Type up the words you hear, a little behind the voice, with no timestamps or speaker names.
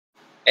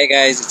Hey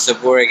guys, it's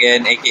Sabur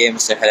again, aka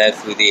Mr. Halal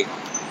Foodie.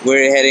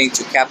 We're heading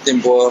to Captain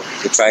Boyle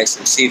to try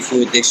some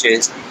seafood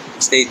dishes.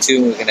 Stay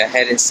tuned, we're gonna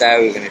head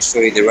inside, we're gonna show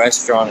you the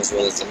restaurant as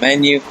well as the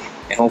menu,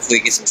 and hopefully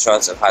get some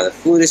shots of how the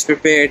food is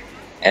prepared.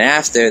 And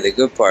after, the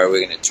good part,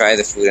 we're gonna try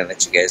the food and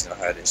let you guys know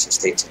how it is, so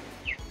stay tuned.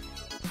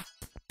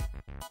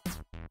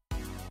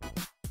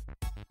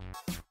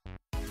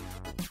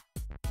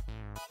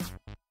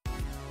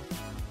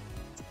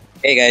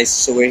 Hey guys,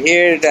 so we're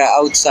here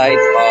outside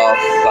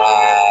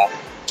of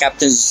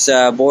Captain's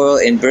Boyle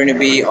in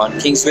Burnaby on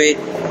Kingsway.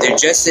 They're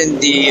just in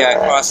the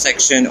cross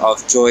section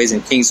of Joy's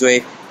and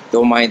Kingsway.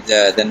 Don't mind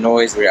the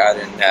noise, we're out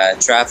in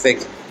traffic.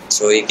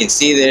 So you can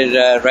see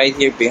that right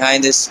here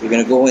behind us. We're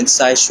gonna go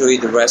inside, show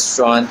you the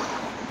restaurant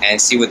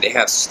and see what they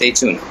have, so stay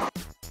tuned.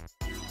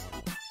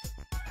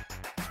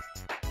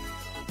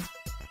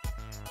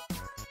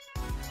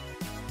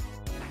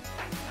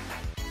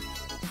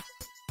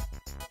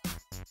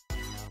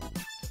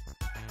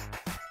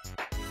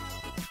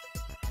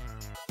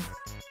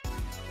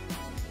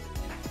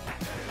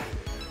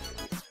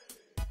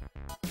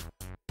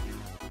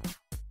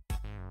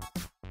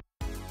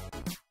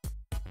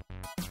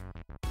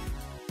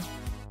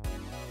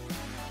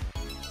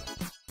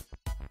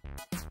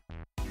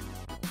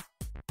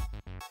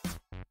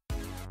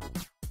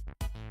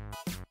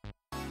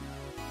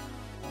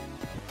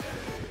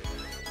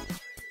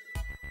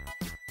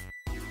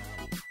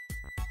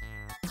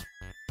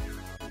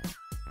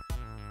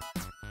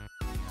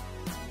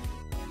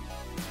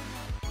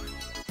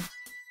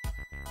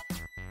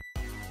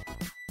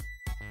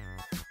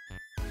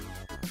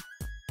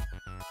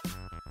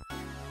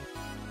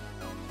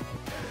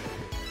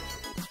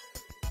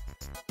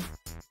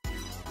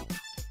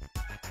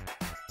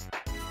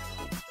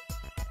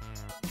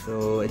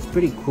 So it's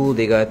pretty cool.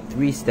 They got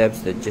 3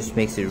 steps that just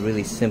makes it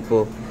really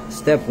simple.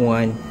 Step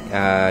 1,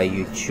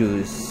 you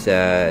choose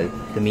the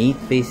meat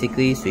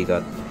basically. So you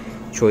got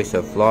choice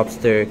of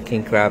lobster,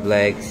 king crab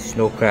legs,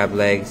 snow crab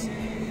legs,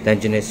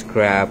 Dungeness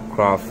crab,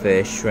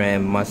 crawfish,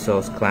 shrimp,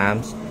 mussels,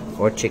 clams,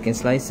 or chicken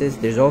slices.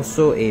 There's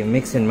also a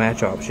mix and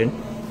match option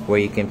where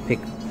you can pick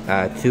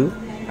 2,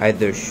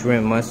 either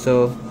shrimp,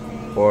 mussel,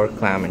 or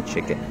clam and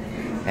chicken.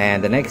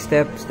 And the next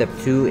step, step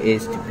 2,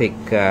 is to pick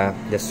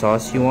the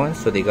sauce you want.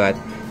 So they got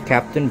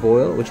Captain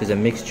Boyle, which is a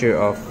mixture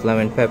of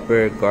lemon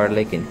pepper,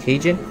 garlic, and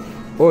Cajun,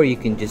 or you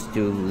can just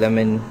do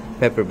lemon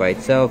pepper by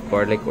itself,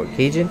 garlic, or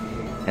Cajun.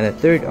 And the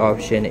third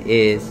option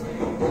is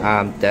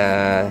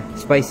the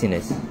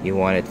spiciness. You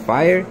want it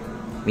fire,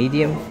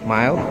 medium,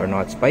 mild, or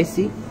not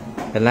spicy.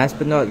 And last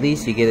but not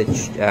least, you get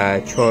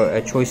a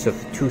choice of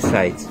 2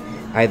 sides,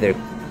 either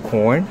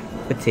corn,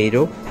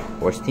 potato,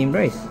 or steamed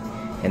rice.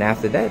 And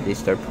after that, they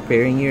start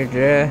preparing your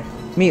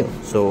meal.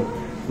 So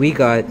we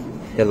got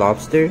the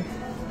lobster,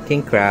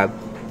 king crab,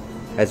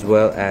 as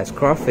well as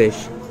crawfish,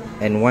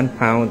 and 1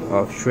 pound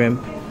of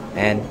shrimp,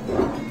 and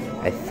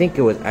I think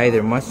it was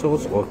either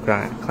mussels or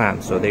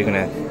clams. So they're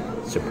gonna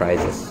surprise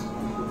us.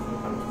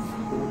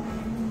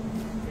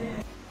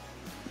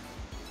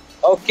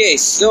 Okay,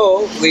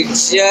 so we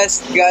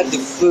just got the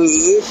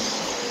food,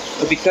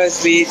 but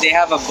because they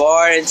have a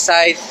bar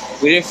inside,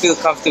 we didn't feel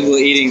comfortable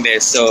eating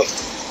there. So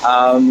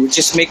we're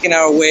just making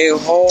our way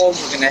home.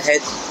 We're gonna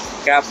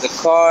grab the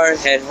car,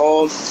 head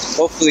home.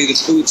 Hopefully the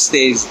food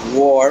stays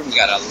warm. We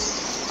got a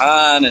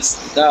ton of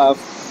stuff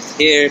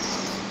here.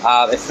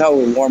 If not,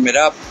 we'll warm it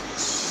up.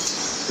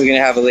 We're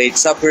gonna have a late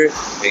supper.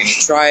 We're gonna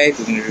try it.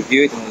 We're gonna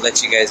review it, and we'll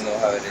let you guys know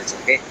how it is.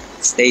 Okay?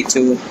 Stay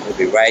tuned. We'll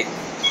be right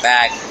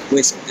back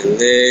with some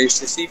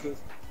delicious seafood.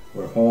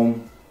 We're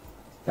home.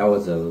 That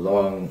was a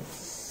long.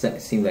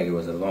 Seemed like it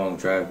was a long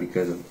drive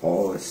because of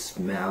all the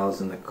smells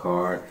in the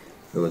car.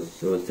 It was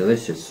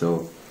delicious.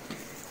 So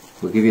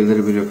we'll give you a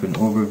little bit of an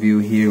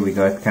overview here. We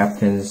got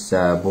Captain's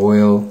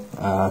Boyle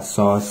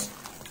sauce.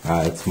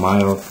 It's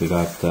mild. We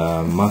got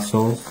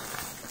mussels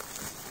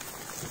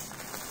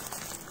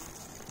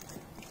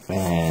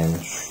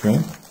and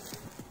shrimp.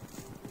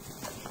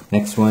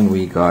 Next one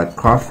we got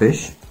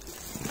crawfish,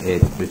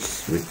 which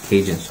with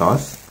Cajun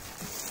sauce.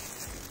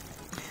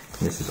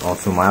 This is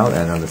also mild,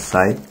 and on the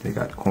side we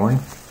got corn.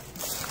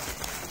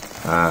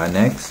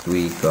 Next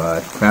we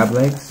got crab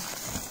legs,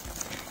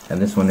 and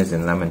this one is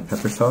in lemon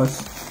pepper sauce.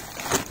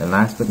 And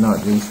last but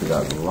not least, we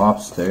got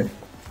lobster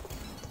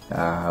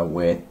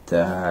with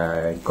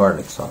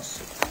garlic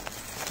sauce.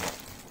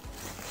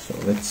 So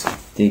let's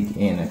dig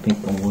in. I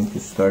think I'm going to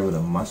start with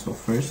a mussel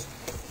first.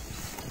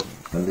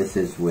 And this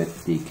is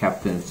with the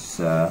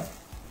Captain's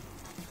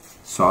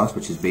sauce,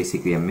 which is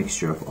basically a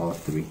mixture of all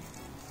 3.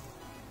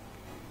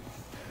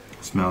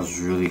 Smells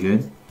really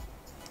good.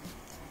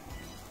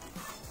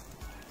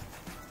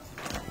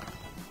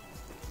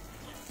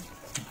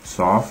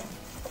 Soft.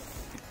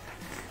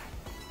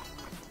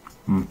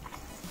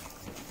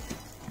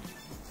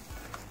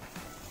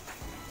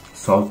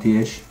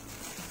 Salty-ish.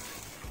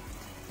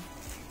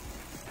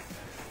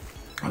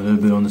 A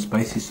little bit on the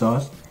spicy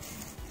sauce,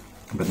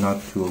 but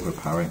not too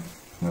overpowering,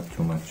 not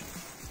too much,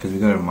 because we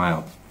got it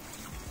mild.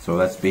 So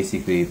that's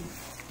basically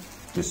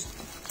just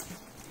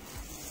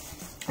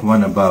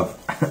one above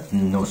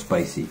no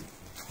spicy.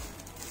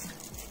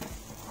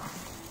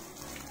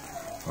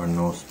 or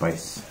no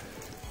spice.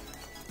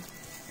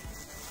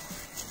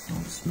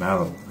 And the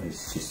smell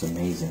is just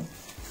amazing.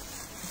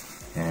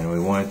 And we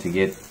wanted to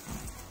get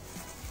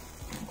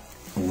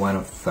one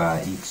of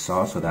each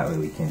sauce, so that way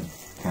we can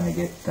kind of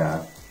get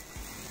a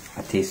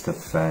taste of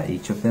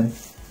each of them.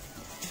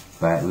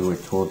 But we were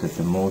told that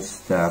the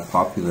most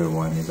popular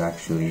one is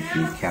actually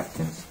the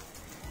Captain's,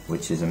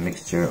 which is a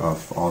mixture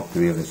of all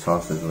three of the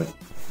sauces.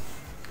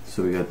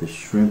 So we got the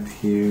shrimp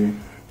here,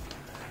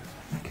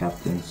 the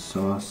Captain's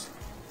sauce.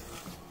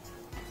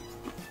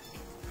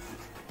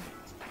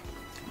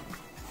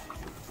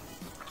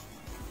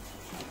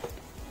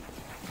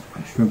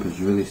 The shrimp is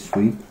really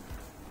sweet.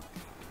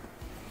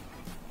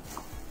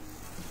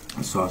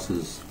 The sauce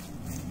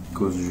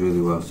goes really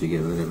well, so you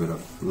get a little bit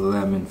of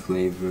lemon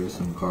flavor,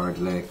 some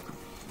garlic,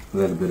 a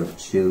little bit of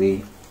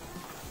chili,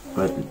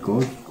 but it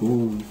goes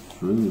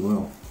really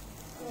well.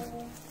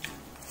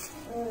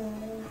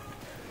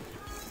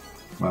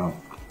 Wow,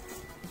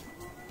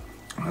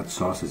 that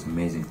sauce is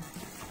amazing.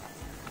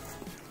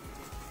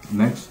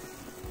 Next,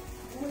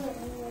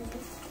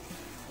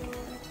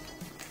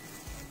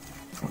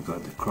 we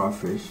got the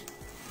crawfish.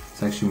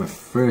 It's actually my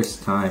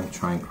first time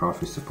trying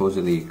crawfish.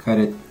 Supposedly you cut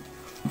it,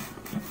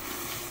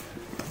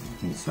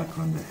 you suck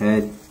on the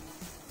head,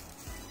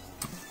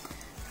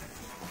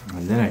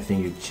 and then I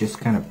think you just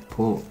kind of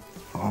pull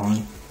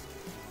on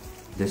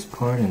this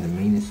part and the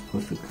meat is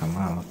supposed to come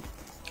out,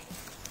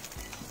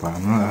 but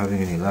I'm not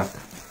having any luck.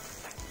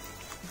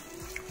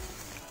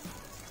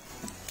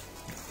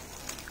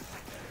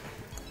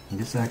 And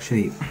this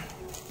actually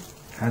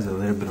has a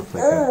little bit of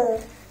like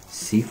a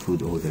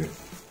seafood odor.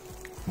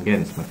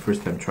 Again, it's my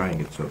first time trying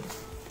it, so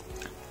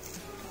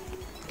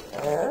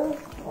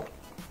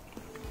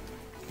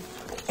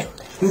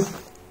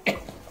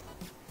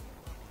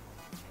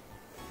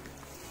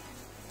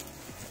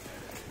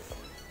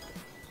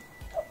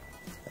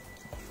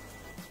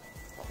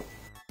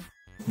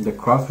the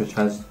crawfish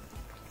has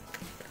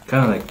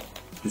kind of like,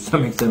 to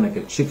some extent, like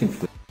a chicken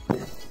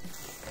flavor.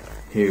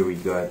 Here we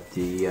got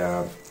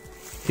the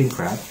king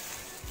crab.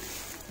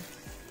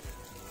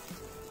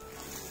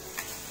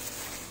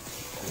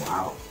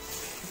 Wow,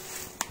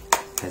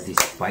 has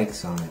these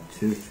spikes on it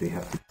too, so you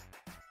have to.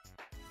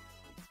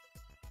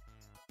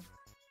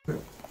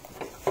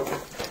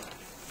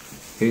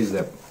 Here's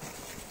the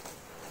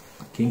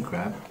king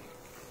crab.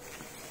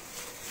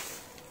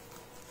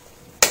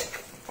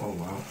 Oh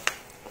wow,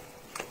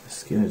 the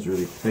skin is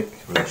really thick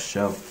with the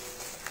shell.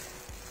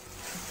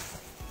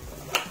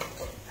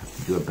 Have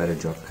to do a better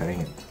job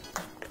cutting it.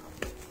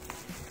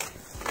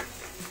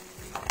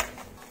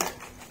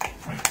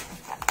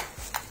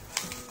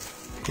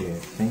 Okay, I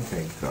think I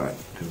got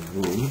the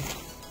roux.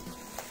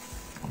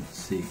 Let's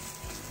see.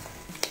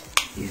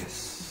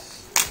 Yes.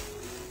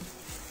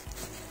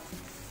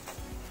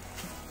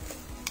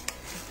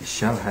 The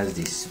shell has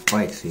these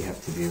spikes, so you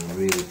have to be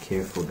really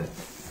careful that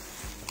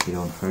you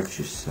don't hurt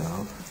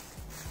yourself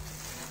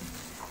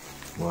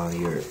while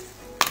you're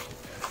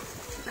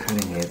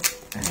cutting it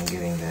and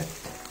getting that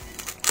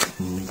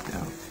meat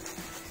out.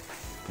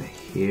 But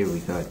here we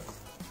got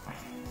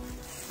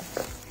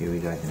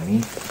the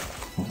meat.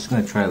 I'm just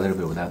gonna try a little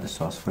bit without the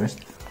sauce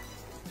first.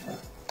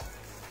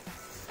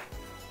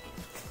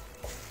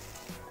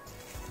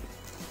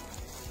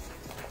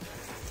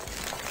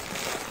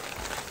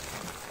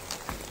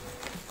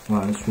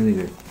 Wow, it's really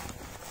good.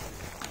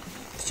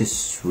 It's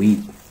just sweet.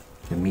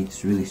 The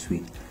meat's really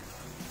sweet.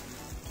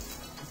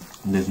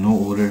 And there's no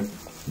odor,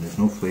 there's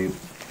no flavor,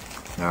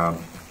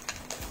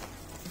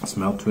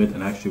 smell to it,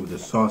 and actually with the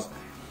sauce,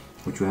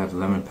 which will have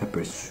lemon pepper,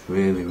 it's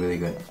really, really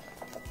good.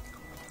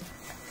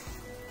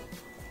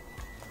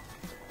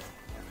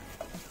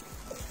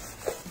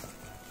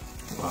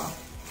 Wow,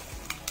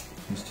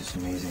 it's just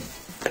amazing.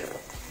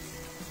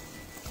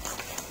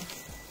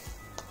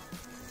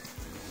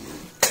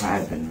 I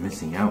have been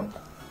missing out.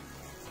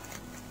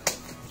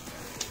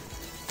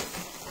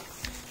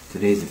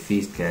 Today's a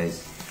feast,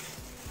 guys.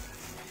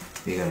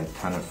 We got a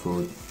ton of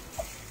food.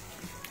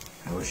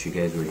 I wish you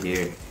guys were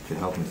here to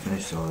help me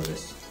finish all of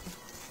this.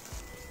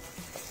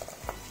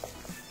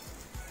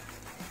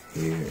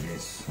 Here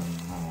is some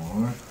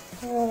more.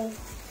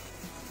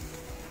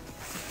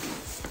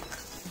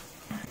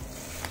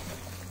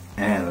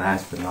 And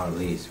last but not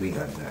least, we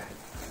got the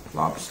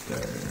lobster.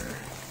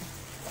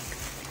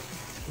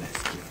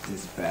 Let's give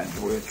this bad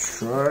boy a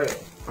try.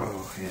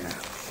 Oh yeah.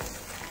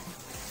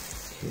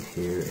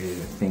 Okay, here is,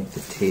 I think,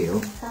 the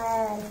tail.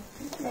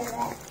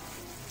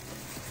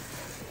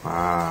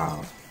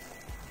 Wow.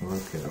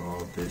 Look at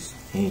all this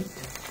meat.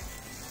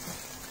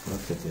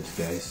 Look at this,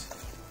 guys.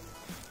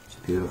 It's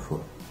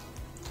beautiful.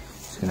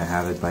 Just gonna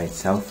have it by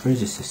itself first,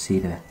 just to see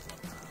the.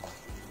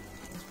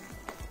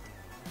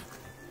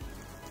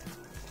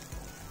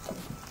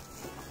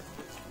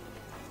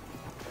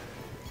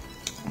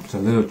 It's a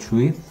little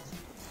chewy,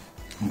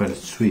 but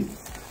it's sweet.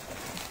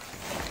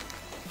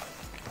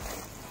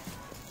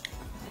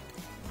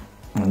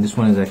 And this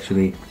one is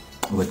actually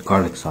with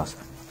garlic sauce.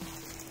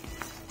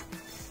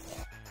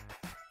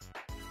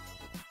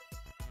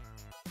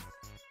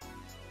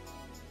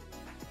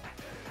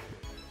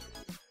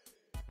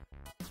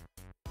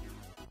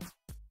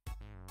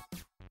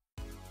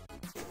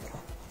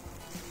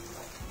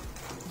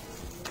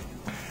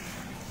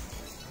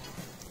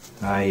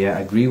 I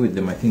agree with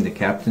them. I think the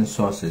Captain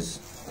sauce is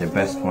the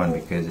best one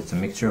because it's a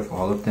mixture of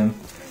all of them.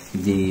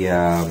 The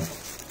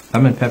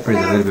lemon pepper is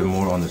a little bit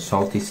more on the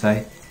salty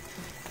side.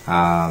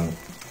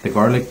 The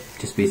garlic,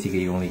 just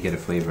basically you only get a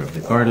flavor of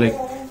the garlic.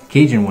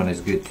 Cajun one is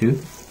good too.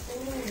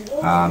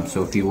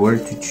 So if you were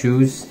to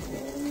choose,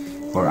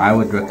 or I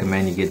would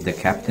recommend you get the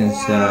Captain's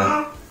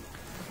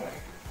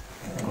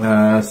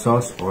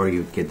sauce, or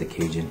you get the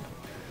Cajun.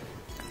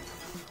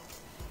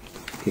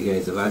 Okay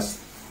guys, the last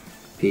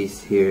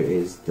piece here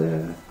is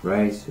the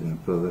rice. I'm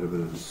gonna put a little bit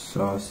of the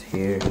sauce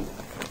here,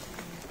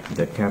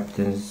 the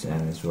Captain's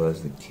and as well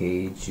as the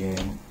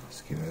Cajun.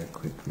 Let's give it a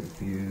quick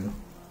review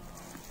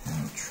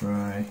and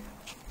try.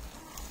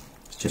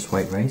 It's just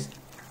white rice.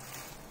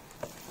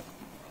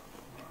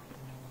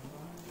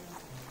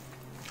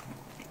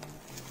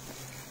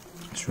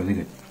 It's really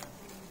good.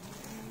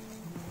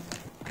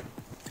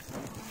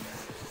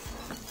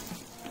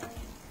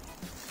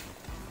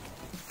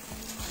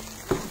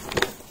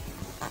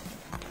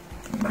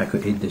 I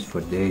could eat this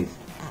for days.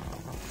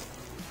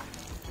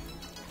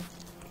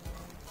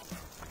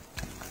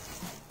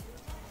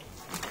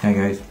 Hi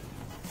guys,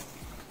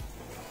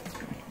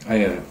 I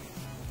gotta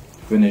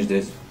finish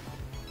this.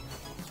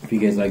 If you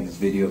guys like this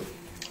video,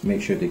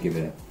 make sure to give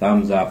it a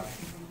thumbs up,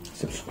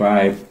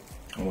 subscribe,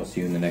 and we'll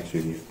see you in the next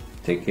review.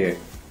 Take care.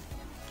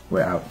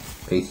 We're out.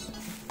 Peace.